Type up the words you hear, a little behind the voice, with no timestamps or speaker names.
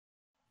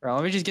Bro,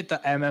 let me just get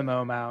the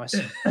MMO mouse.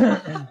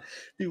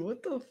 Dude,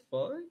 what the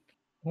fuck?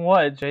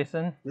 What,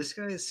 Jason? This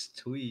guy's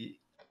tweet.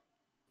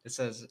 It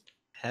says,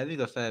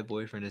 having a fat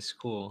boyfriend is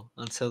cool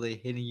until they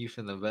hitting you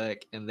from the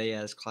back and they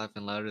ass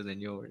clapping louder than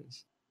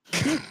yours.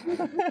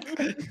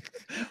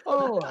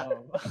 Oh,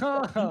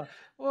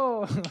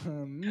 whoa.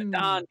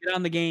 Don, get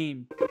on the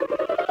game.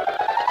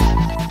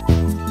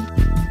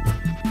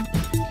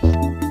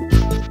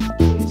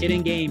 Get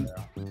in game.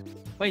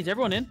 Wait, is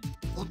everyone in?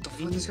 What the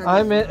fuck? This guy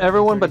I'm in.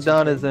 Everyone but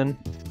Don is in.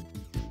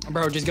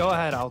 Bro, just go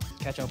ahead. I'll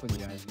catch up with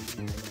you guys.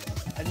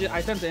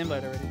 I sent the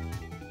invite already.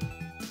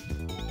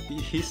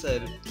 He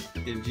said,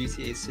 if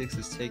GTA 6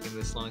 is taking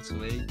this long to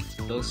make,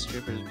 those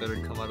strippers better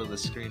come out of the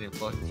screen and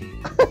fuck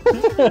me.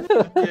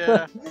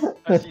 Yeah,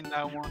 I've seen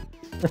that one.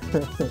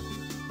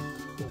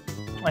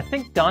 I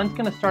think Don's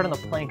gonna start on the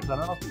plane because I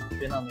don't know if he's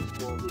been on this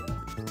world yet.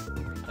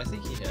 I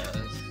think he has.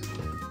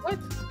 What?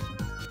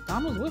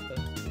 Don was with us.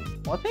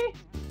 Was he?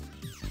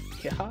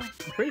 Yeah, I'm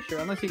pretty sure.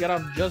 Unless he got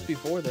off just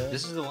before that.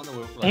 This is the one that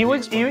we're. Like, He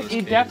was. exploded those He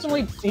caves,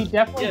 definitely. right? He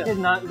definitely Yeah. did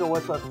not go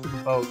with us to the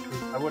boat.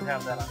 I would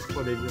have that on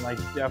footage, and I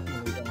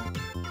definitely don't.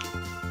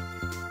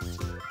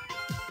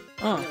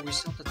 Yeah, we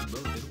stopped at the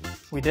boat, didn't we?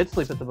 We did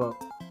sleep at the boat.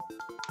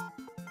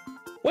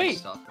 Wait.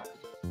 Stopped.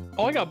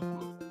 Oh, I got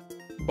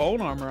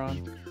bone armor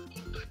on.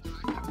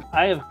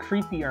 I have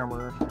creepy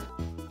armor.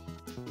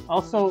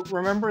 Also,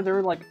 remember there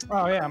were like.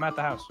 Oh yeah, I'm at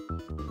the house.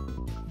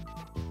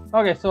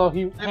 Okay, so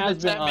he If has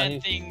the been on.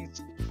 Batman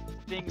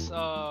thinks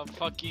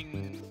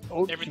fucking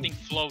Oh, everything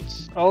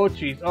floats. Oh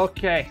jeez.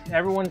 Okay,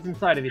 everyone's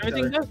inside of each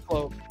Everything other. does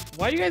float.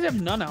 Why do you guys have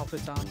none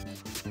outfits on?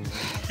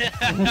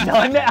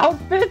 None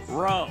outfits.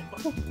 Bro.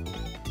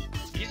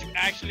 He's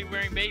actually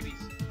wearing babies.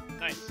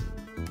 Nice.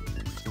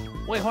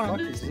 Wait, hold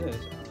What on. is this?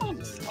 Oh,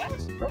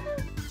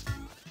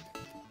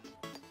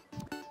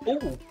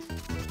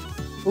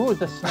 Ooh,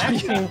 the snack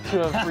seems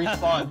to have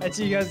respawned. I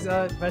see you guys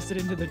invested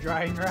into the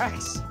drying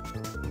racks.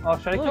 Oh,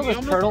 should I kill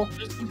this turtle?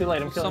 Too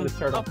late, I'm killing this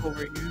turtle. Stuff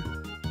over here.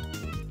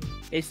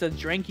 It's the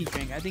drinky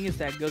drink. I think it's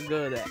that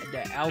good,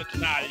 that alky.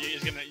 Nah, you're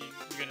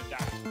gonna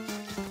die.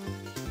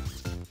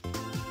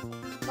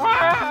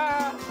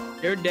 Ah!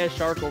 There's a dead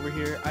shark over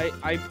here.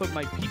 I put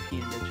my pee-pee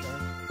in dead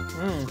shark.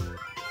 Hmm.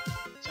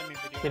 Send me a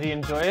video. Did he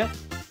enjoy it?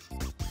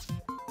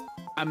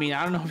 I mean,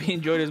 I don't know if he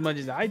enjoyed it as much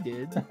as I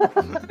did.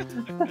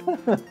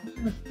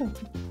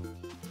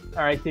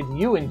 Alright, did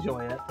you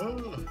enjoy it?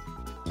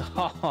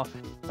 Oh,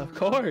 of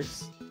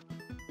course.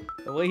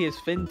 The way his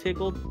fin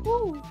tickled.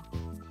 Woo.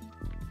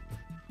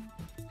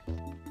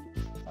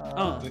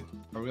 Wait,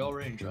 are we all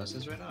wearing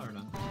dresses right now or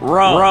not?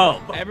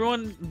 Bro.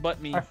 Everyone but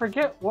me. I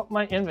forget what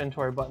my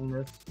inventory button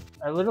is.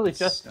 I literally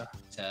just...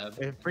 Tab.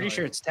 I'm pretty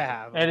sure it's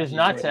tab. It is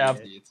not tab.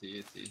 It's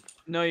E.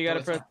 No, you gotta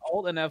it's press not.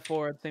 Alt and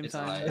F4 at the same It's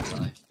I. time. It's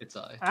I. It's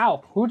I.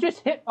 Ow! Who just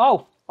hit?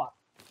 Oh, fuck.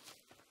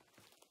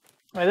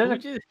 Wait, Who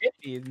there's just hit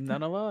me?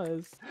 None of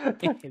us.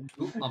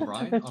 Ooh, I'm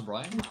Brian. I'm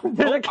Brian.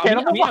 there's a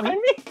cannibal me. behind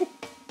me!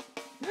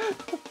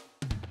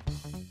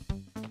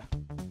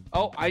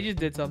 Oh, I just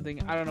did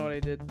something. I don't know what I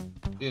did.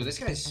 Dude, this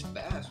guy's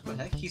fast. What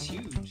the heck? He's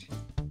huge.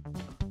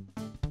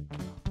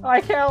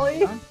 Hi,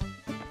 Callie!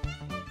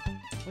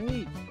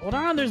 Wait, hold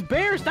on. There's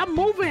bears. Stop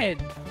moving.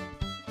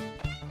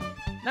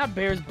 Not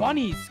bears,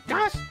 bunnies.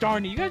 Gosh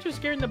darn it. You guys are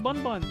scaring the bun.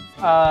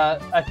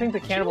 I think the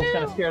cannibal's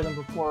gonna scare them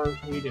before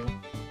we do.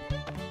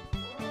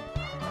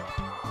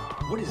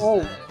 What is Oh,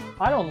 that?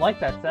 I don't like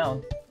that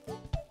sound.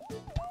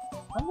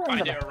 I'm running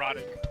Find to it the...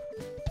 erotic.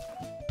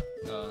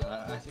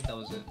 I think that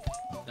was it.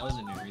 That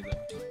wasn't new either.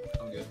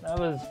 I'm good. That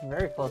was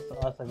very close to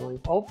us, I believe.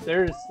 Oh,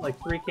 there's like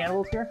 3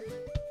 cannibals here.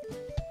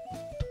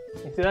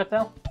 You see that,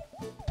 Sal?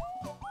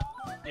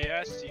 Yeah,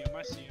 I see him.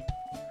 I see him.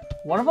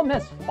 One of them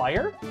has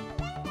fire?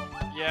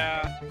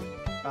 Yeah.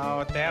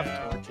 Oh, they have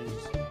Yeah. torches.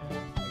 Yeah.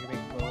 They can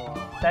make little,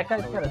 That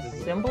guy's got a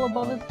symbol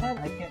above his head?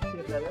 I can't see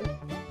what that is.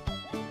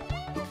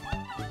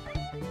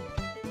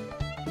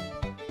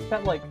 He's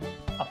got like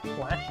a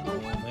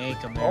flashlight.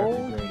 Make America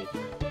Oh. great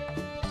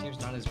again. Seems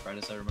not as bright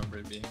as I remember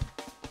it being.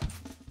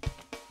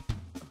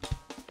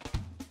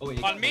 Oh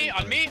wait. On me.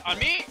 I'm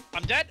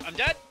dead.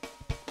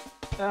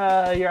 You're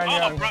on your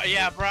Oh, own.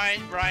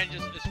 Brian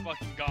just is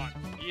fucking gone.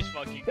 He's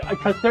fucking gone.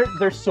 Because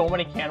there's so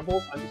many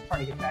cannibals, I'm just trying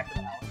to get back to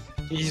the house.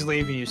 He's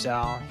leaving you,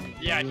 Sal.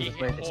 Yeah, he was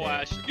afraid to hit say whole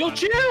it. ass. Yo,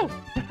 chill.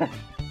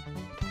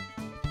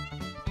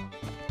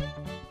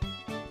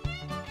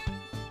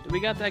 We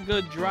got that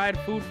good dried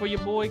food for your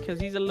boy, cause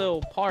he's a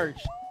little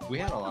parched. We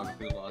had a lot of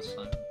food last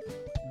time.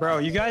 Bro,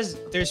 you guys,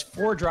 there's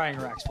 4 drying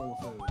racks full of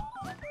food.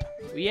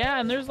 Yeah,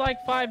 and there's like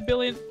 5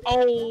 billion.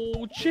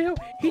 Oh, chill.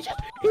 He threw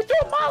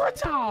a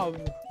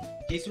Molotov.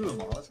 He threw a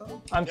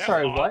Molotov? I'm Yeah,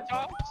 sorry, what?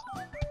 Molotovs?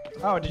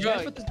 Oh, did you guys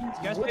Right. put this? You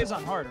guys put this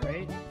on hard,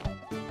 right?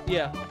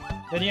 Yeah.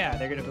 Then yeah,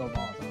 they're gonna build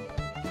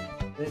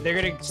Molotov.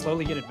 They're gonna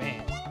slowly get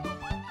advanced.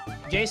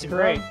 Jason,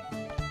 Great. bro,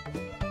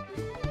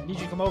 I need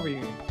you to come over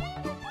here.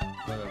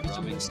 Get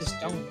some Ramen.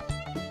 stone.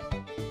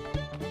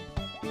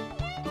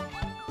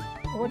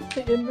 What's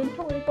the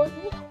inventory button?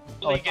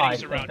 Only it's getting hide,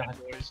 surrounded, thank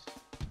God. boys.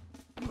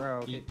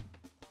 Bro, Yeah.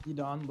 you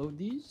to unload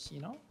these, you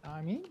know?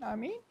 I mean,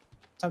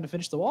 time to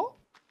finish the wall?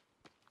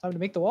 Time to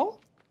make the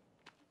wall?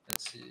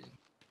 Let's see.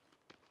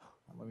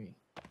 Let me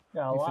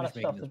Got a let me lot finish of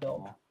making stuff to this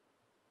build. wall.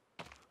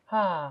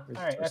 Ah, Where's-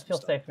 alright, I where's feel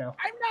some safe now.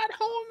 I'm not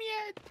home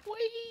yet.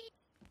 Wait.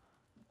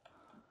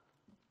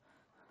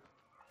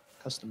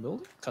 Custom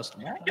building?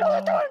 Custom wall? Yo,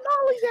 they're throwing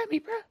mollies at me,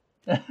 bro.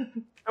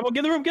 Come on, get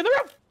in the room. Get in the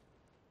room.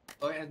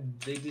 Oh yeah,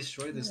 they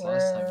destroyed this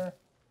last time. Where...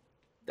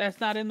 That's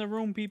not in the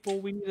room,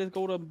 people. We need to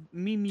go to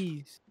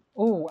Mimi's.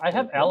 Ooh, I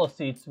have aloe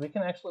seeds. We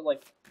can actually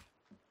like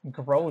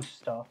grow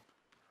stuff.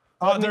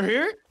 Oh, they're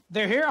here?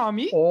 They're here on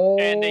me? Oh,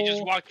 And they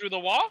just walked through the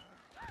wall?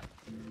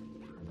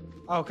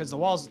 Oh, because the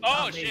wall's... Oh,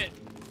 not made. shit.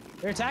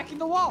 They're attacking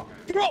the wall.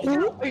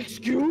 Bro,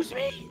 excuse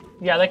me?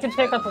 yeah, they can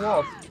take out the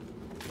walls.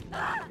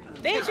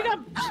 Damn, she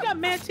got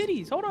mad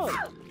titties. Hold on.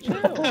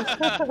 Chill.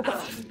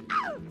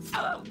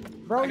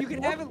 Bro, you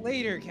can have it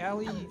later,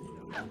 Callie.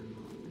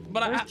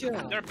 But First kill.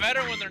 They're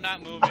better when they're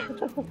not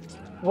moving.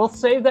 We'll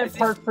save that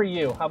part for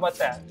you. How about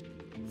that?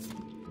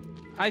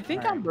 I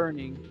think I'm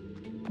burning.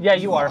 Yeah,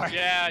 you are.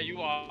 Yeah,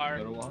 you are.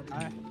 Go to water.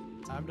 Alright,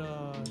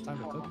 time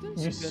to cook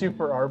this? You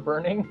super are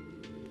burning.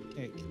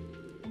 Okay.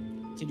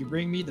 Can you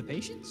bring me the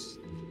patience,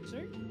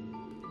 sir?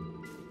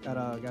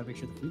 Gotta make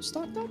sure the food's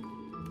stocked up.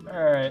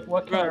 Alright,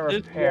 what can I Bro,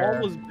 this repair?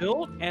 wall was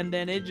built and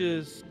then it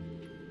just.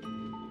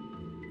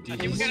 I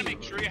think we gotta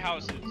make tree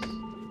houses.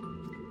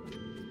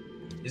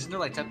 Isn't there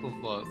like type of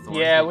thorns?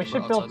 Yeah, that we grow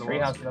should build outside the tree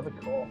walls? houses. That'd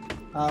be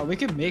cool. We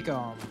could make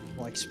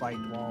like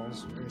spiked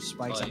walls or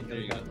spikes Oh, on there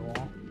the you other side of the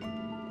wall.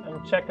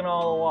 I'm checking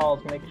all the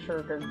walls, make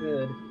sure they're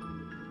good.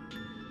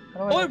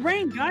 How do Oh, I it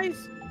rained,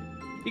 guys.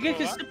 You guys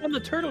can What? sip on the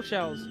turtle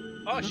shells.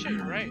 Oh shit,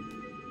 you're right.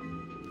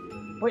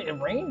 Wait, it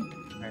rained?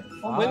 Alright,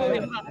 Oh, wait, 5,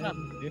 wait, hold on,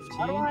 10, 15,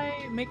 How do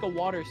I make a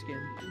water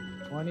skin?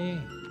 20,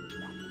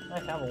 I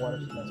have a water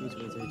 2, skin.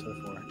 23,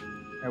 24.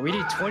 Alright, we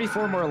need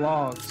 24 more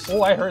logs.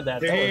 Oh, I heard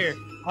that. They're That here, was-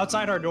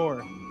 outside our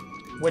door.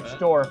 Which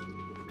door?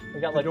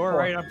 We got The like door 4.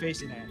 right I'm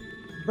facing at.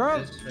 Bro,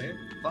 This right here?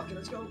 Fuck it,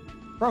 let's go.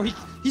 bro,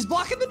 he's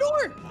blocking the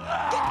door!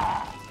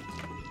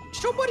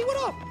 Show buddy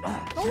what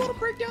up! Don't let him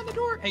break down the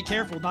door! Hey,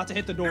 careful not to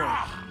hit the door.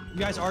 You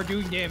guys are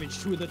doing damage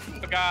to the...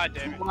 Oh, God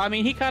damn it. Well, I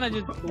mean, he kind of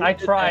just. I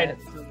did tried.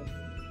 that.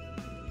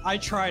 I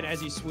tried as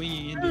he's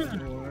swinging into the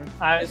door.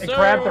 I Yes,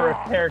 grabbed the sir.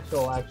 repair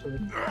tool, actually.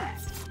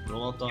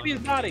 Roll up Give me his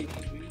body.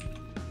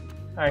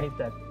 Alright, he's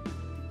dead.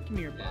 Give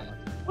me your body.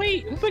 Yeah.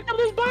 Wait, who picked up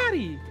this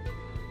body?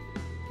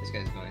 This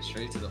guy's going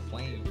straight to the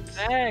flames.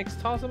 X,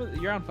 toss him.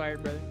 You're on fire,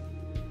 brother.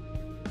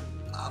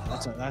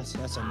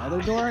 That's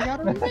another door I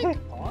gotta make.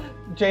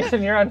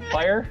 Jason, you're on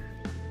fire?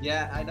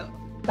 Yeah, I know.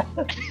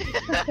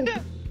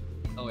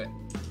 Oh wait.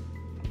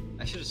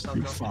 I should have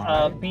stopped Fine.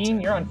 off.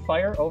 Bean, you're on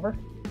fire, over.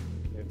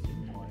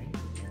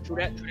 True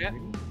that, true that.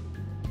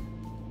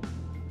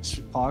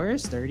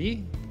 Poggers,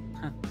 30.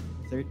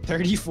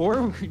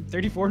 34?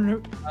 34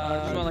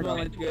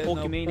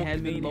 Pokemon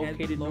has been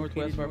located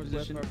northwest of our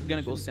position. We're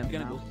gonna go sim.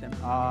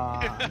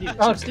 I need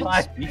Oh, assistance.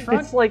 God. Speed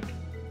front? It's like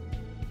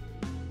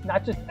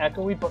not just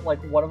echoey, but like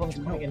one of them's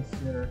coming in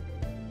sooner.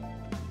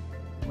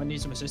 I need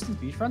some assistance,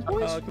 beachfront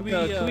boys. Can we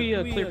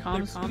clear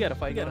comms? We got a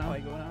fight going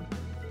on.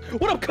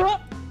 What up,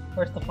 Cup?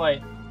 Where's the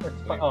fight? Where's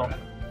the fight? Oh,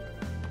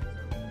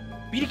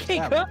 BDK,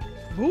 Yeah. Cup?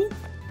 Who?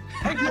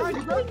 Hey, God,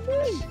 you got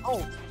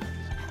Oh.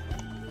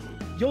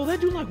 Yo,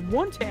 that dude like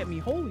one-tapped me.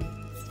 Holy.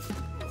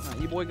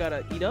 Your boy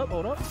gotta eat up.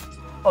 Hold up.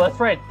 oh, that's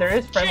right. There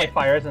is friendly Shit.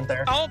 fire, isn't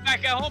there? At home,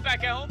 back at home,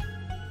 back at home.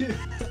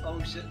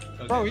 Oh shit.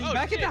 Okay. Bro, he's Oh,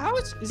 back in the shit.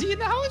 house? Is he in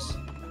the house? All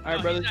right,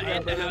 No, brothers. he's not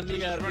in the house, he's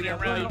just running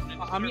around.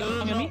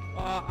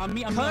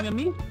 I'm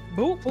me.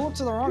 Boo. Pull up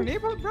to the wrong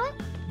neighborhood, bro.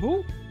 Boo.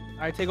 All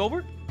right, take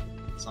over.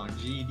 It's on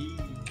GD.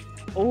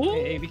 Oh.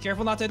 Hey, be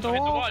careful not to hit the Don't hit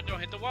the wall. wall, don't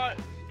hit the wall.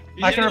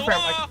 He's I can hitting the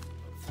repair, wall.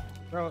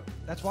 Bro,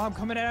 that's why I'm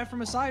coming at it from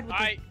the side. With the...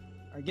 Alright,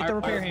 Alright, get the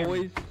repair hammer.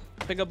 boys.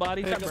 Pick a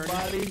body.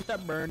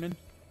 Stop burning.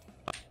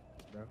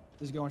 Bro,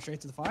 this is going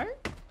straight to the fire?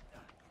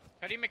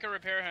 how do you make a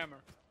repair hammer?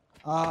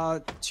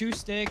 2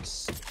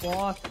 sticks,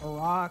 cloth, a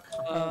rock.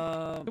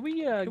 Can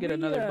we get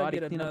another body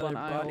clean up on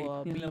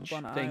aisle beach?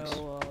 Thanks.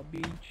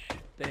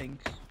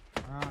 Thanks.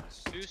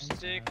 Rocks. 2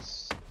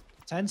 sticks,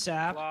 10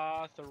 sap.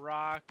 cloth, a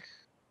rock.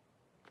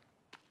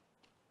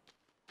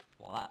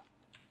 What?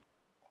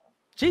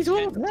 Jeez,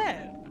 what was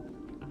that?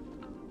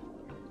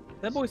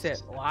 That boy said,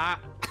 "Wow."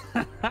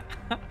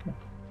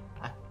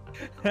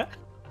 All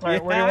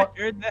right, where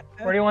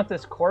do you want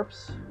this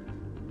corpse?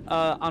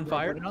 On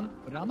fire.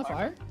 Put it on the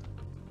fire.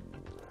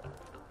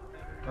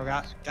 Bro,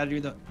 gotta do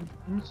the.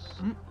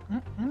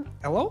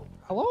 Hello?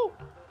 Hello?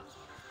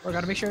 Bro,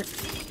 gotta make sure.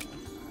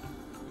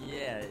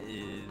 Yeah,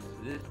 is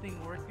this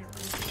thing working?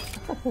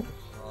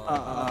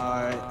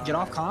 Get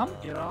off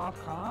comm. Get off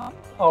comm.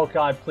 Oh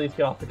God, please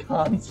get off the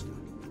cons.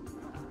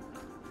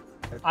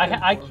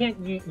 I can't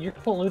use. You're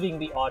polluting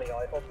the audio.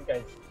 I hope you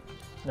guys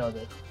know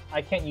this.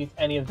 I can't use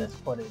any of this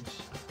footage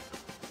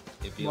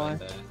If you like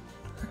that.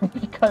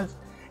 because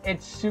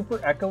it's super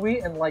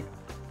echoey and like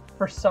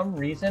for some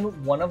reason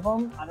one of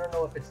them, I don't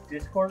know if it's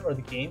Discord or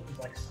the game, is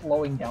like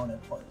slowing down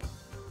at points.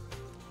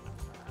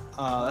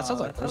 That sounds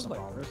like personal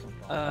problem.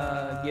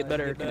 Get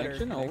better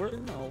connection. Over.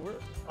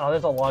 Oh,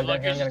 there's a log down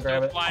Look, here. I'm it's gonna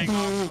grab still it. flying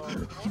off.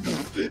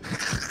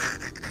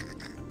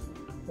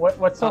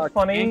 What's so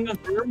funny? Can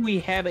confirm we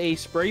have a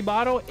spray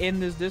bottle in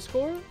this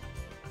Discord.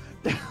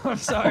 I'm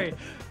sorry.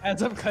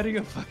 As I'm cutting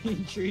a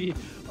fucking tree,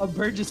 a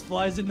bird just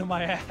flies into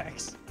my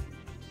axe.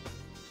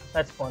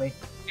 That's funny.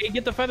 Hey,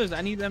 get the feathers.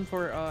 I need them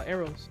for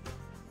arrows.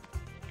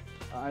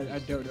 I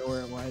don't know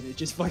where it went. It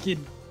just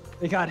fucking,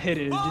 it got hit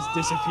and it just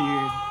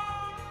disappeared.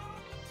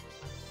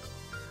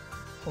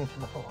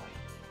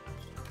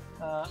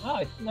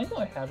 I know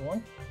I had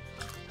one.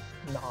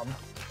 Nom.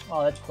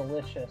 Oh, that's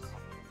delicious.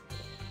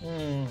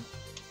 Mmm.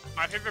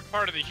 My favorite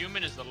part of the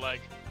human is the leg.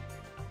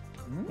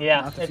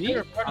 Yeah, Not the it's-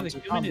 feet. part of the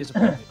human I'm is-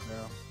 disappointed, bro.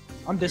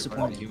 I'm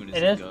disappointed. Human It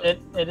the is. gut.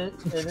 It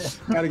is.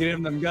 Gotta get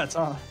him them guts,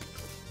 huh?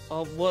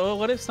 Oh,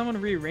 what if someone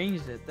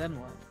rearranged it? Then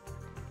what?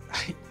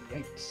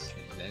 Yikes.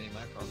 That ain't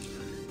my problem.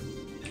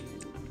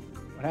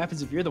 What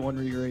happens if you're the one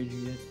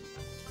rearranging it?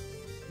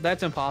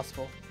 That's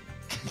impossible.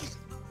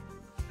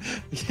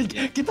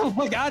 Get the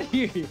fuck out of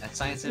here! That's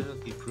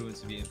scientifically proven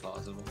to be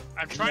impossible.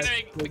 I'm trying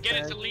Yes, to get it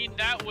okay. to lean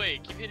that way.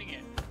 Keep hitting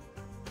it.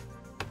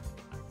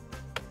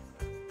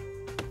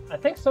 I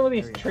think some of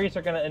these There we go. trees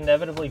are gonna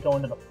inevitably go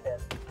into the pit.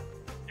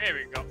 There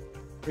we go.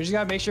 We just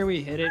gotta make sure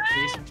we hit it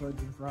facing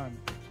towards the front.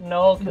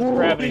 No, because Whoa,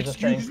 gravity's a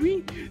thing.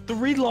 excuse me?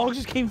 3 logs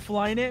just came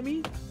flying at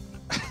me?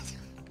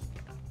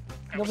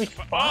 That You'll was be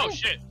fu- fine. Oh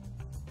shit!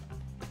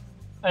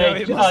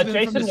 Hey, it must have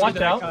been from Jason, the watch tree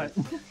that I out.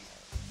 cut.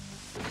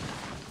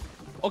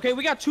 Okay,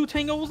 we got 2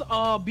 tangles,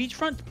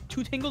 beachfront.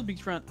 2 tangles,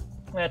 beachfront.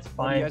 That's Oh, you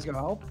fine. guys gonna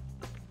help?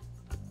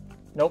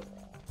 Nope.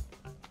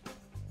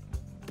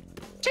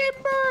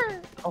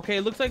 Timber! Okay,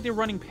 it looks like they're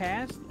running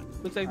past.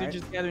 Looks like they're Alright,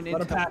 just gathering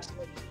Let him intel. pass.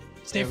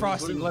 Stay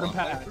frosty, let him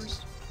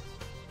pass.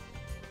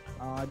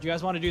 Do you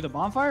guys want to do the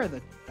bonfire or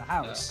the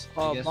house?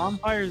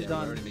 Bonfire's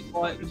done.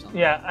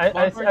 Yeah, I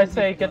Bonfire's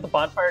say done. get the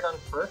bonfire done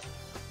first,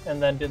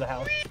 and then do the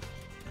house.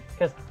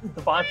 Because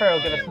the bonfire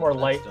will give us more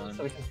that's light, done.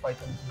 so we can fight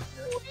them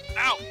easier.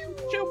 Ow!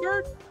 Chill,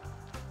 bird.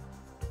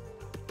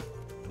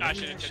 I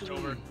should have tipped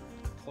over.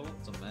 Pull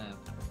up the map.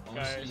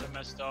 Guys, I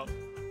messed up.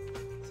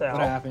 So,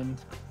 What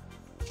happened?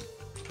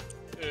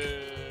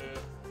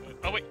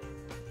 Oh wait.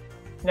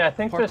 yeah, I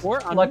think just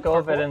Parkour? let go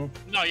of it Parkour? and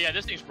No, yeah,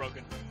 this thing's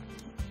broken.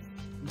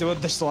 Do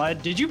the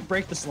sled? Did you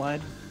break the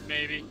sled?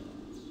 Maybe.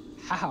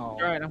 How?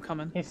 Alright, I'm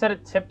coming. he said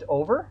it tipped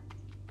over.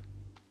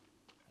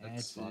 Let's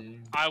It's see.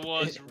 I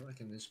was. Like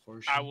in this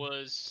portion. I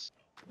was.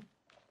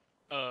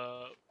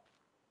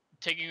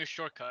 Taking a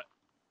shortcut.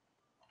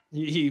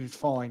 He was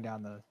falling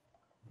down.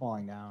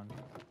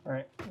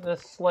 Alright,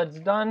 this sled's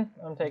done.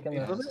 I'm taking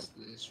Yeah, this.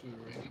 this way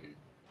right here.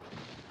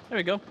 There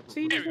we go.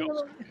 See? There we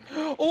go.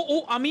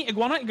 Oh, Ami,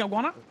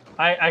 iguana.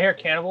 I hear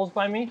cannibals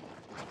by me.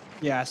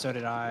 Yeah, so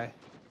did I.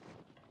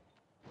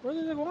 Where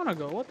did the iguana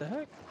go? What the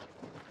heck?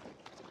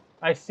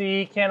 I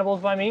see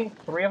cannibals by me.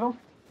 3 of them.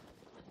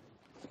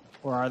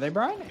 Where are they,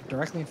 Brian?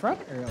 Directly in front,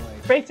 or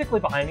like? Basically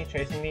behind me,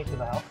 chasing me to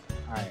the house.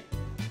 All right,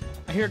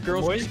 I hear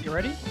girls. boys, you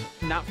ready?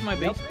 Not from my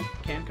Yep. basement.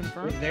 Can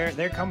confirm.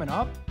 They're coming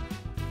up.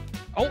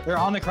 Oh. They're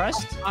on the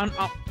crest. On,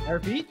 I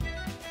repeat.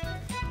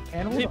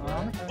 Cannibals are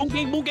on the crest.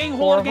 boom gang, 4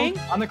 hold of them.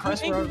 gang. On the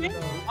crest. Boom, Where gang,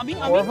 boom, gang. Ami,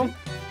 4 of Ami. them.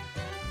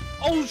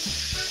 Oh,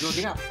 Yo,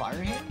 they got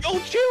fire hands? Yo,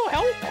 chill,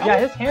 help. Yeah,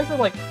 his hands are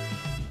like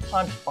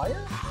on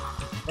fire.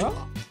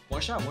 Oh,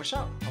 Watch out, watch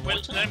out. I'm Wait,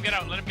 watching let him get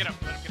out. Let him get out.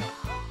 Let him get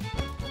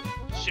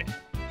out. Shit.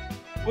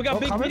 We got oh,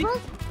 big coming, bitty,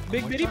 bro?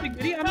 big bitty, big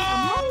bitty. Ami,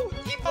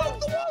 He broke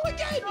the wall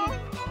again.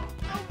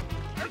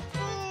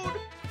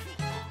 Food.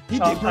 He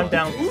Oh, did I'm break the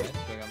down. wall.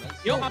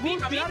 Yo, Get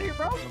Ami, out of here,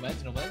 bro. No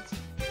meds, no meds.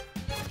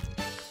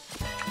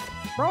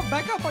 Bro,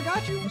 back up. I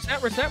got you.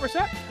 reset.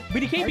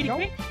 BDK, Alright, go.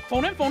 BDK.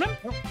 Phone him.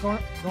 Nope,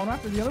 going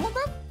after the other one,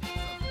 bro.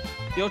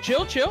 Yo,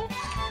 chill.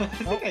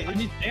 Nope, I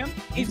need damn.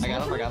 He's I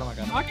got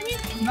him. knocking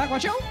me. Back,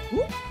 watch out.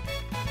 Ooh.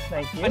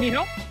 Thank you. I need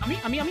help. Ami.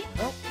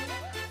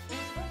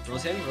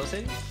 Rotating.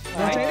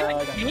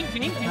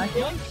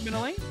 Been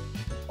a lane.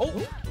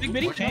 Oh, big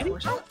bitty. Watch out,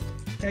 watch out.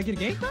 Can I get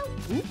a gank, bro?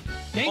 Ooh.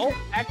 Gank. Oh,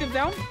 active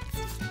down.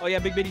 Oh yeah,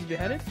 big bitty's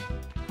beheaded.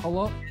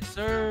 Hold up. Yes,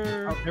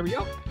 sir. Oh, there we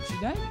go. She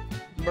dead.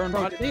 Burn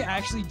Bro, body. did they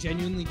actually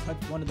genuinely cut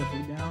one of the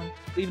food down?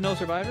 Leave no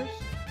survivors.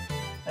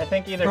 I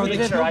think either Bro, he they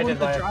did or killed I one did of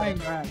the by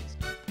drying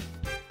accident.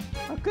 rags.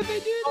 How could they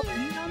do Oh, that?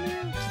 he's down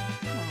there.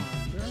 Come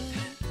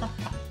on,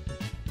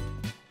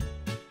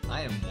 bro.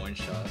 I am one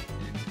shot,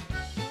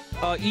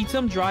 dude. Eat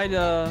some dried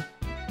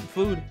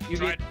food. You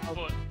Tried get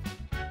foot.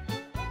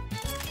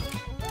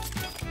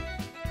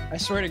 I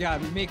swear to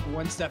God, we make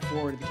one step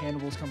forward, the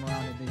cannibals come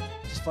around and they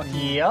just fucking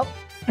Yep.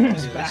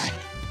 us Dude, back.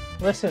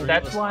 Listen, Three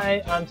of that's us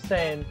why on I'm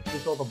saying we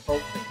build a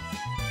boat thing.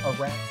 A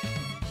raft.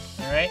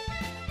 Alright?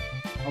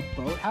 A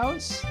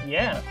boathouse?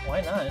 Yeah,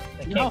 why not?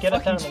 They You know how can't get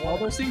us fucking out of the small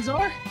water. those things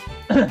are?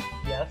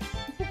 Yes.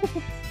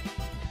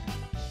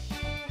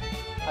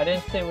 I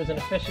didn't say it was an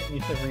efficient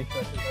use of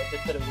resources, I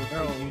just said it was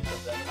No. good use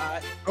of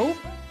them.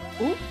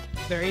 Oh,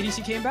 their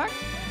ADC came back.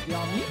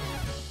 Beyond me.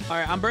 All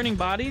right, I'm burning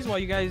bodies while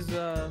you guys.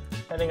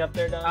 Heading up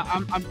there, Don.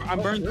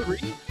 I'm burned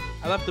 3.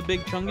 I left the big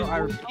chungus. I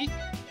repeat,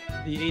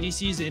 the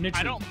ADC's in a tree.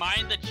 I don't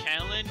mind the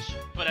challenge,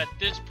 but at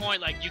this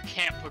point, like, you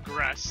can't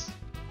progress.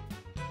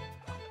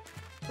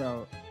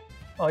 Bro,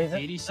 Oh, he's in.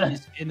 ADC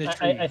is in the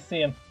tree. I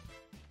see him.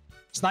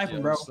 Snipe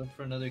him, bro. Look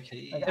for another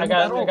cave. I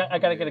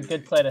gotta get a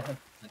good sight of him.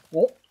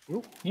 Whoa!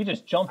 He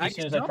just jumped as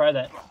soon as I tried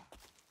that.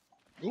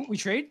 Ooh, we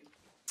trade.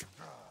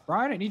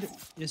 Brian, I need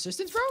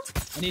assistance, bro.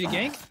 I need a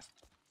gank.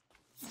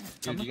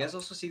 Dude, do you guys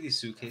also see these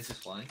suitcases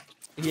flying?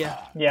 Yeah.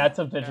 Yeah, it's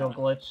a visual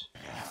glitch.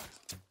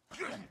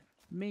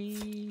 Me.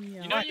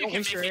 You know you can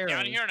waste make your it down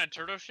arrows. here on a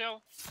turtle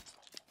shell?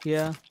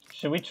 Yeah.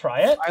 Should we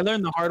try it? I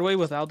learned the hard way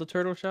without the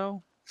turtle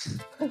shell.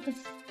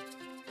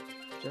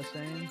 Just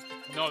saying.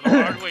 No, the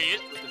hard way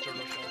is with the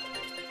turtle shell.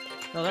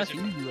 No, that's the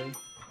Listen. easy way.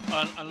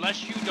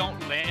 Unless you don't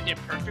land it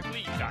perfectly,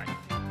 you die.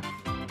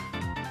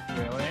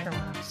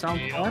 Really?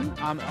 Sounds Yeah. fun?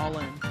 I'm all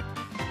in.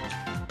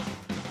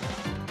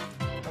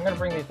 I'm gonna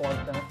bring these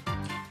logs down.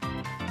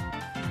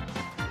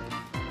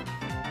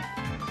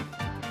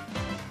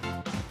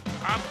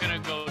 I'm gonna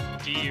go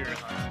deer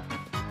hunt.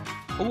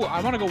 Oh,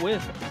 I want to go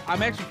with.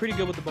 I'm actually pretty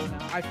good with the bow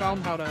now. I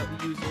found how to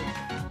use it.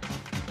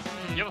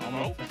 You have a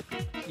bow?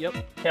 Yep.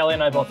 Callie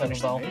and I both have a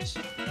Finish the bow. base.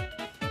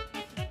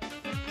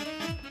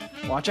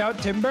 Watch out,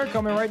 Timber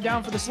coming right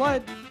down for the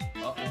sled.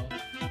 Uh-oh.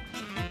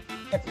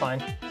 It's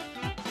fine.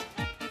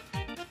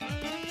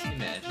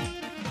 Imagine.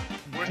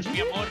 Where's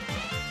the mode?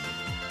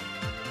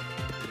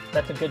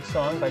 That's a good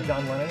song by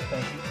John Lennon.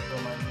 Thank you for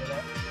reminding me of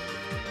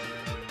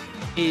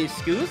that.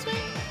 Excuse me?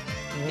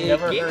 You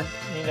never heard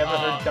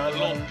John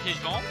Little Lennon?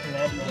 pigeon?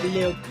 Imagine.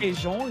 Le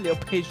pigeon, le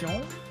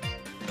pigeon.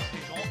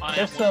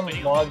 There's some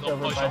logs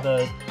over by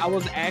the I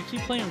was actually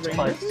playing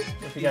Rainbow. spikes.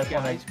 If you guys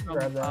want to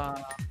grab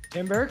that.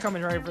 Timber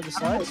coming right for the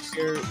I don't know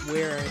sleds.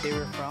 where they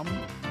were from,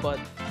 but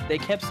they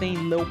kept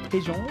saying "le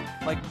pigeon,"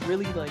 like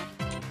really like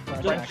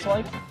French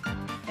like?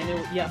 and they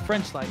were, yeah,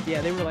 French like,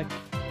 yeah, they were like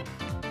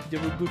they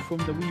were good from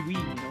the wee wee,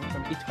 you know,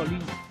 from Italy.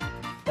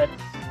 That's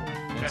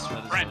That's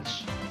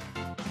French.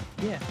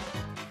 Yeah.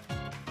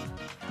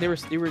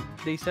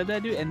 They said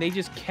that, dude, and they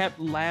just kept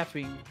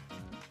laughing.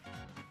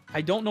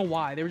 I don't know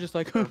why. They were just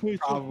like,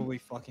 Probably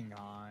fucking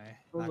high.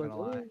 I was Not like,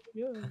 gonna lie. "Oh,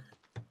 yeah."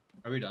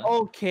 Are we done?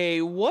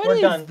 Okay, what we're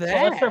is done. that? So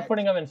let's start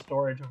putting them in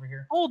storage over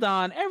here. Hold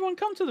on, everyone,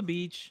 come to the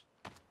beach.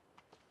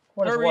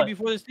 What is Hurry what?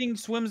 before this thing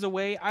swims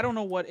away. I don't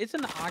know what. It's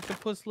an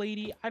octopus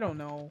lady. I don't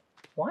know.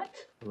 What?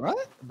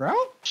 What, bro?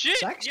 Shit!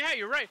 Sex? Yeah,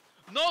 you're right.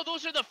 No,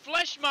 those are the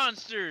flesh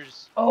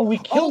monsters. Oh, we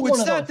Oh, killed one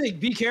it's of that those. thing.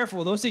 Be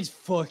careful. Those things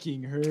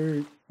fucking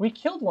hurt. We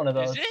killed one of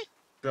those. Is it?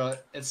 Bro,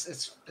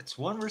 it's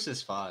 1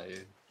 versus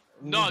 5.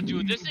 No,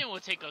 dude, this thing will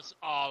take us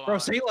all Bro, on.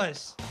 say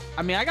less.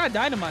 I mean, I got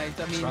dynamite.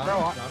 I mean, Drown,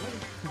 bro. drown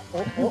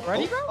it?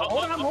 Ready, bro? Oh,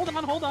 Hold on. I got Is a it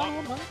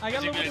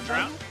little gonna bit of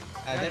drown?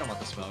 time. They don't want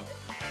the smoke.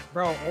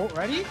 Bro,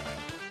 ready?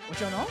 What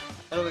y'all know?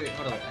 Oh, wait,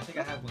 hold on. I think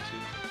I have one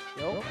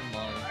too. Yo. Come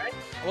on.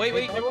 Wait,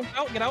 everyone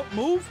get out,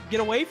 move,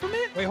 get away from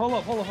it. Wait, hold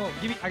up.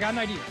 Give me. I got an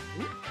idea.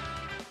 Ooh.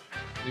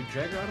 Dude,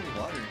 drag her out of the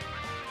water.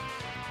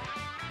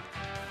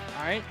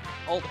 All right,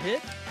 alt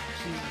hit.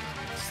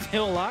 She's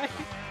still alive.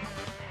 All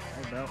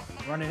right, bro.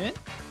 Running in,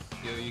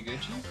 Yo, you good,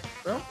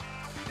 Chief? bro.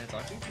 Can I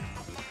talk to you?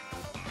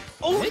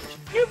 Oh,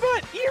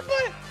 earbud.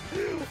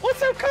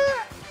 What's up,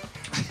 Kart?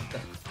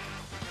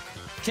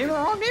 Came in the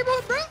wrong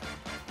neighborhood, bro.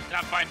 Did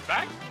I find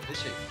back?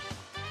 This shit.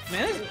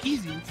 Man, that's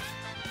easy.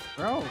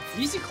 Bro,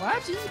 easy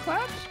claps.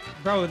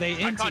 Bro, they I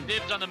caught instant.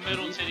 dibs on the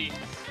middle titty.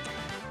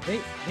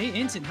 They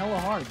instant hella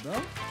hard, bro.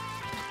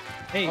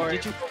 Hey, All right,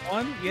 get your for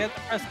one, you have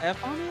to press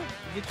F on it.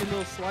 Get your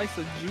little slice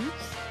of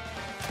juice.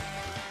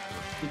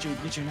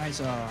 get your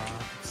nice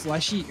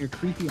fleshy or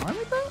creepy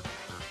armor, bro.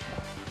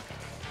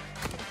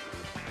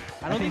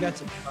 I don't think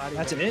that's it.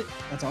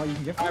 That's all you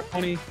can get. All right,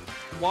 Pony,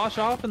 wash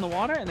off in the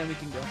water, and then we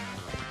can go.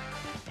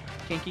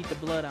 Can't keep the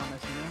blood on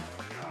us, you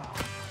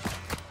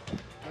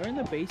know. Learn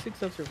the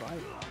basics of survival.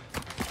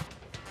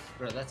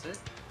 Bro, that's it?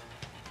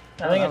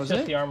 I think that it's was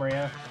just it? the armor,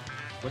 yeah.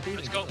 What do you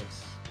Let's think go. it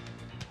looks?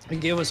 And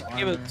give us armor.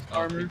 Give it Oh,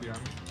 armor. creepy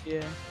armor.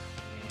 Yeah.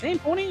 Dang,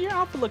 Pony, your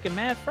outfit looking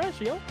mad fresh,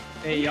 yo.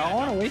 Hey, y'all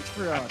want to wait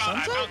for I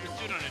sunset? found the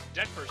suit on a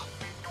dead person.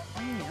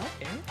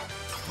 Okay.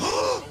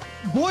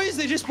 Boys,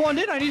 they just spawned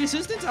in. I need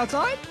assistance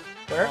outside.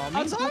 Where?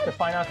 Outside? To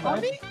find On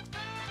outside? me?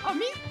 On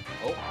me?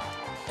 Oh,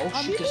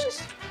 On me?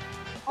 shit.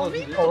 On Oh,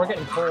 me? dude, Oh, we're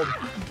getting cold. Oh,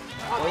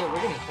 yeah,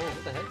 we're getting cold.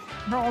 What the heck?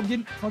 Bro, I'm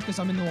getting. Fuck this.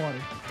 I'm in the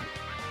water.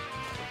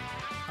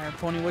 All right,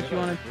 Pony, what you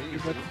want to do?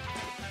 So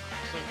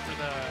for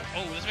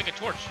the let's make a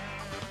torch.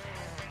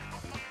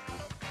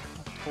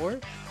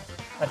 Torch?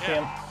 I see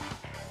him. How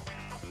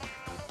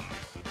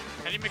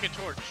do you make a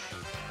torch?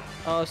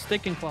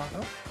 Stick and cloth.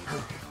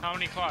 How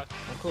many cloth?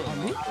 I'm cool.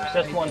 On me?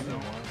 Just one.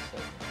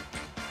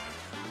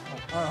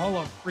 Alright, hold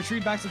up.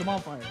 Retreat back to the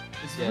bonfire.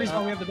 This is the Yeah. reason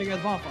why we have the big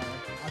ass bonfire.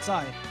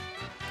 Outside.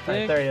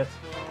 Right, there he is.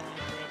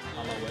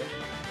 On my way.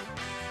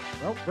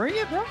 Bro, bring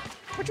it, bro.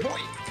 What you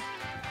doing?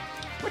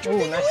 What you Ooh,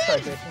 doing? nice try,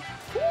 Jason.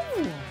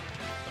 Ooh.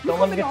 Don't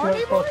let me get coming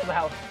too to close to the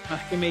house. I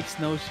can make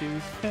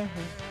snowshoes.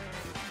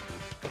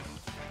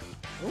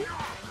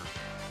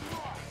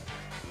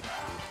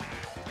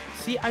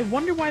 See, I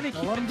wonder why they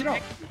keep let him get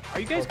out. Are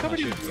you guys Oh, covered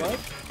in my shoes. blood?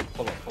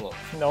 Hold up.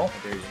 No. I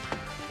dare you.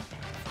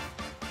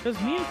 Because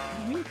me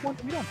and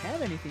Quantum, we don't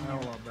have anything here.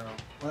 Hold up,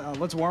 bro.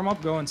 Let's warm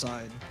up. Go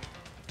inside.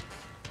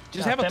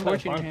 Just have a stand by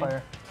torch the in your hand.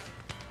 bonfire.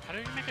 How do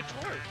you make a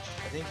torch?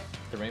 I think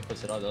the rain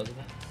puts it out, doesn't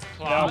it?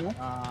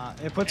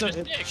 Cloth. It puts And a,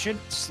 a it stick.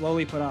 should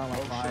slowly put out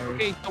like fire.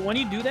 Okay, so when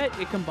you do that,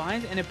 it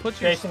combines and it puts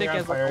your Jason, stick you're on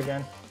as fire like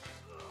again.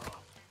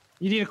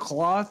 You need a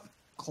cloth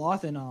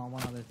and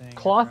one other thing.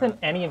 Cloth and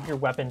any of your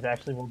weapons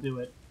actually will do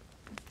it.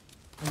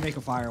 And make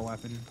a fire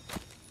weapon.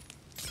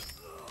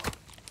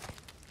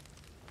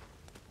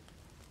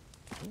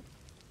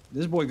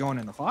 This boy going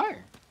in the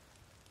fire.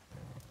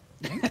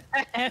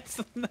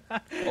 That's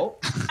not... Oh,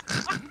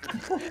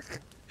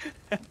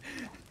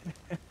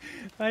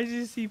 I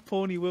just see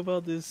Pony whip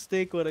out this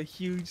stick with a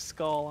huge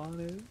skull on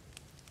it.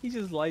 He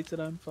just lights it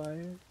on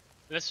fire.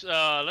 Let's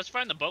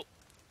find the boat.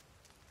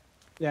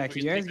 Yeah, We can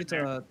can you guys sleep get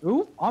in to?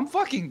 Ooh, I'm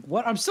fucking.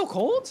 What? I'm still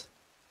cold.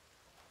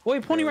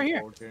 Wait, Pony right really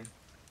here. cold here.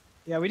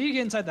 Yeah, we need to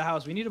get inside the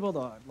house. We need to build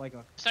a like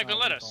a. It's not gonna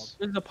what let is it us.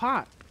 There's a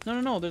pot.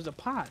 No, there's a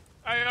pot.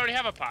 I already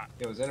have a pot.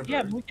 Yo, is that a bird?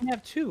 Yeah, but we can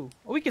have two.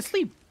 Or we can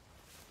sleep. called?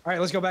 All right,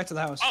 let's go back to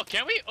the house. Oh,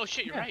 can we? Oh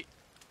shit, you're Yeah. right.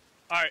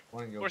 All right,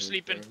 Wanna go we're for the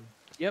sleeping. bird?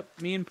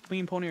 Yep, me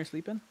and Pony are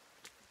sleeping.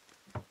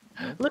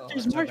 Look,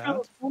 there's inside the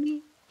marshmallows,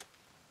 Pony.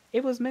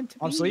 It was meant to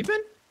be. I'm sleeping.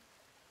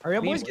 Hurry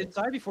up, Me boys! and- Get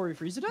inside before we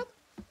freeze to death.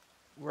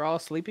 We're all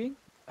sleeping.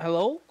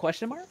 Hello?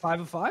 Question mark?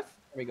 5 of 5. There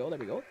we go. There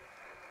we go.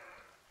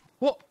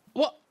 What?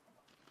 What?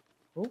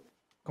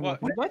 Come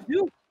What? on. What did I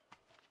do?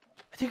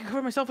 I think I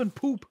covered myself in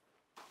poop.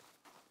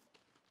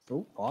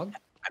 Oh, Pog.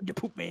 I'm the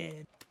poop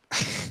man.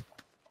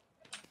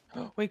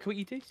 Wait, can we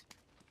eat these?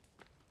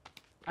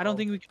 I don't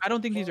think we. I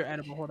don't think these are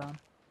edible. Hold on.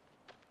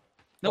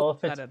 Nope, Well,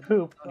 if not it's edible.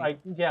 poop, Don't eat.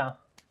 yeah.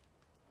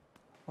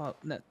 Well,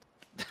 no,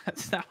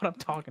 that's not what I'm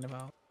talking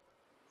about.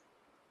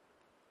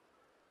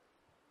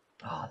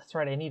 Oh, that's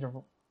right. I need a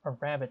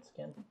rabbit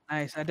skin.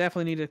 Nice. I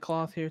definitely need a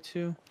cloth here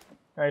too.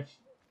 All right.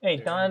 Hey,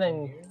 There Don anything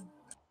and here?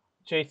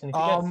 Jason, if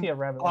you guys see a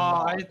rabbit, let me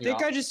know. I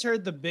think I just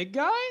heard the big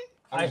guy.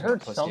 I just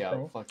heard pussy something.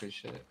 Out. Fuck this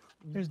shit.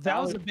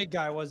 That was the big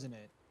guy, wasn't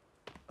it?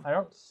 I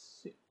don't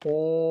see.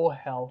 Oh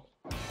hell.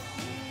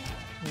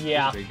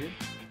 Yeah. Bigger?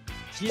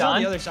 He's on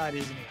Don? the other side,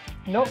 isn't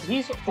he? No,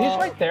 he's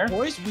right there.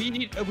 Boys, we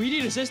need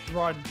assist.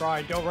 Run,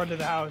 Brian. Don't run to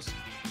the house.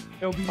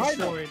 It'll be Brian,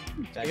 destroyed.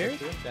 Back Here? up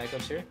here. Back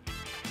up here.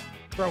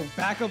 Bro,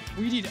 back up.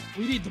 We need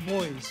the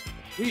boys.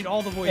 We need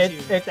all the boys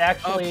It's here. it's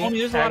actually Pony,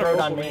 there's a lot of aggroed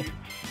rope on over me. here.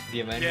 The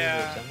Avengers Yeah.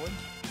 are assembling.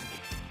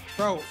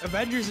 Bro,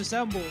 Avengers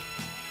assemble.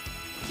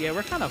 Yeah,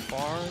 we're kind of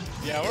far.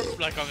 Yeah, we're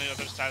like on the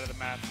other side of the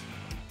map.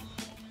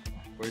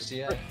 Where's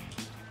he at?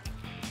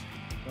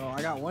 Bro,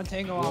 I got one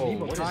tango Whoa, on me,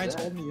 what but is Brian's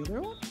that? holding the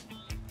other one.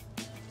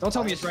 Don't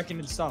tell me it's wrecking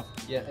and stuff.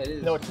 Yeah, it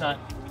is. No, it's not.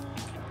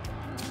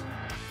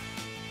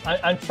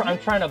 I'm trying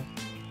to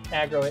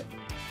aggro it.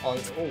 Oh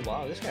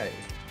wow, this guy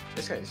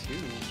is huge.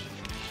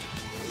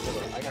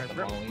 Hold on, I got the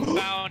following.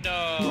 Found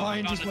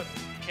Brian found just a went.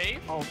 cave.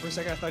 Oh, for a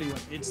second I thought he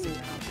went instant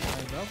down. All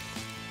right, bro.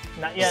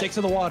 Not yet. Stick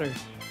to the water.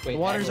 Wait, The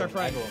water's aggro our him,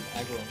 friend.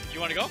 Aggro him. You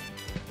want to go?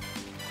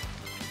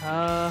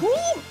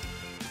 Woo!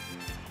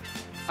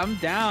 I'm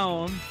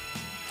down.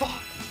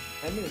 Fuck!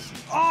 I missed.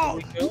 Oh,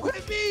 There we who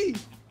hit me?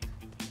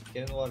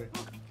 Get in the water.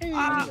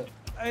 Ah,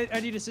 I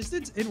need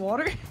assistance in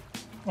water.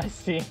 I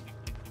see.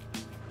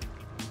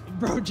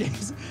 Bro,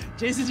 Jason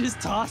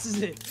just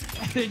tosses it,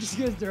 and it just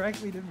goes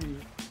directly to me.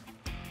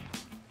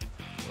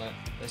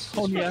 Let's just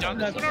Oh, You yeah. done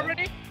this one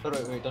already?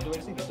 Wait, don't do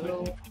anything. Don't do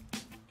anything.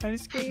 I'm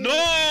scared. No!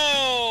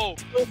 Oh,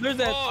 there's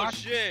that. Oh box.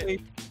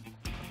 shit!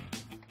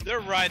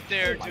 They're right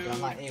there, Oh my dude. god,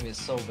 my aim is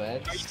so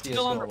bad. Are you CS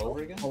still on all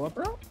over again? Oh, what,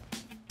 bro?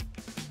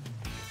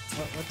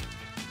 What?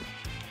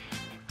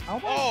 How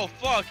about? Oh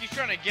fuck! He's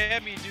trying to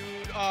get me,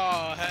 dude.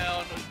 Oh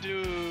hell no,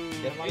 dude.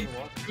 Get him out of the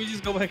water. Can we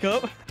just go back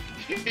up?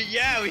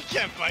 Yeah, we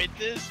can't fight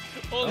this.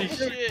 Holy No.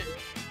 shit!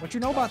 What you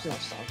know about this?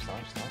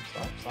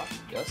 Stop.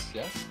 Yes.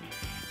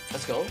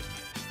 Let's go.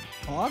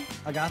 Hog,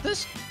 I got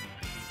this.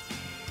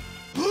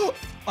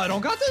 I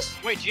don't got this.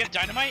 Wait, do you have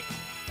dynamite?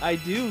 I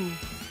do,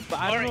 but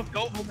I don't know Alright, if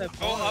go, I hold that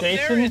go far. up there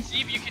Jason? and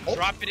see if you can Oh,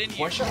 drop it in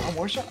here. One shot. I'm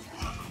one shot.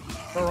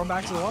 Bro, run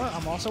back to the water.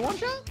 I'm also one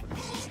shot.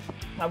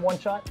 I'm one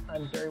shot.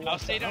 I'm very one I'll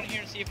stay shot. down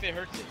here and see if it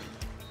hurts it.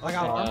 I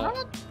got Uh, armor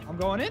on. I'm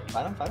going in.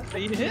 Fight him. I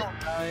need a hit.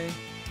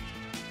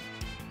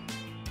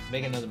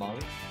 Make another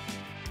molly.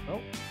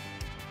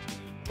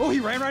 Oh, he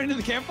ran right into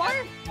the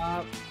campfire.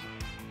 Uh,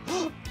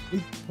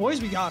 Boys,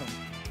 we got him.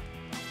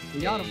 We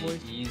got him, Hey, boys.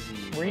 Easy.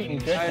 We're eating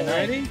good Guys, tonight.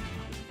 ready?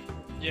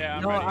 Yeah,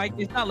 I'm No, ready.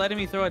 it's not letting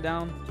me throw it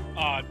down.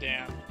 Oh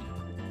damn.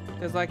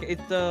 Cause like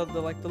it's the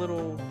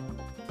little.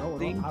 Oh,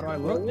 Thing how do to I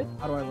throw look? it?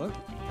 How do I look?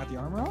 Got the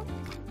armor on?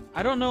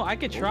 I don't know. I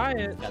could try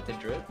it. Got the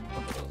drip.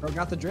 Bro,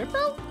 got the drip,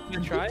 bro? You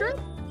can try it.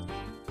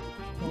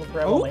 I'm gonna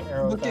grab all Oh, my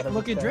arrows look out at of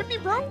look his at bag.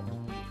 drippy, bro.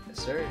 Yes,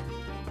 sir.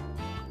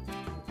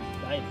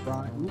 Nice.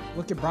 Brian, ooh,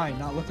 look at Brian,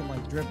 not looking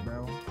like drip,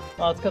 bro.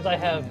 Well, it's because I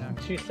have Yeah.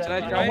 2 sets.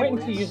 I try I'm it?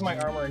 waiting to use my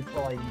armor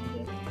until I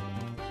need it.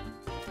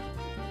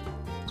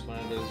 It's one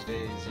of those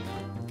days, you know.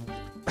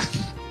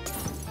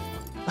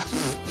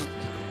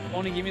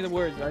 Only give me the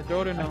words. I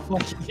throw it or no.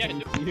 Yeah,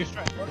 just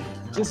try.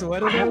 Just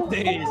one of those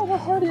days. How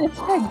hard it is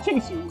to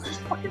Jason. You just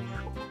fucking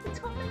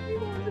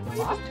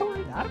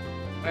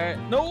Alright.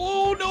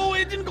 No,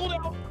 it didn't go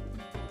down.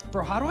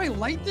 Bro, how do I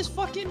light this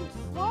fucking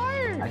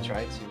fire? I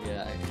tried to,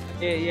 yeah.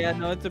 Yeah,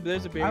 no,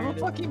 there's a I barrier. have a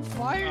fucking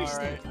fire All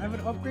stick. right. I have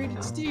an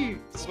upgraded steer.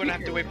 We're gonna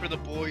have to wait for the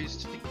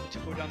boys to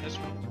go down this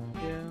one.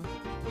 Yeah.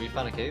 Well, you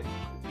found a cave?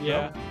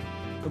 Yeah.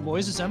 The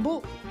boys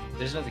assemble?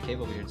 There's another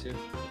cave over here, too.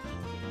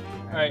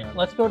 Alright,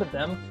 let's go to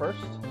them first.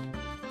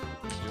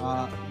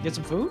 Get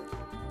some food?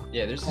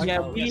 Yeah, there's Yeah,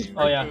 oh, we need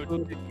Oh, yeah.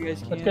 food if you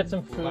guys can. Let's get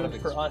some A lot of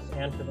food for us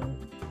and for them.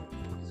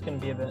 It's gonna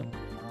be a bit.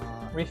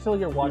 Refill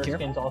your Be water careful.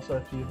 skins also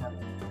if you have it.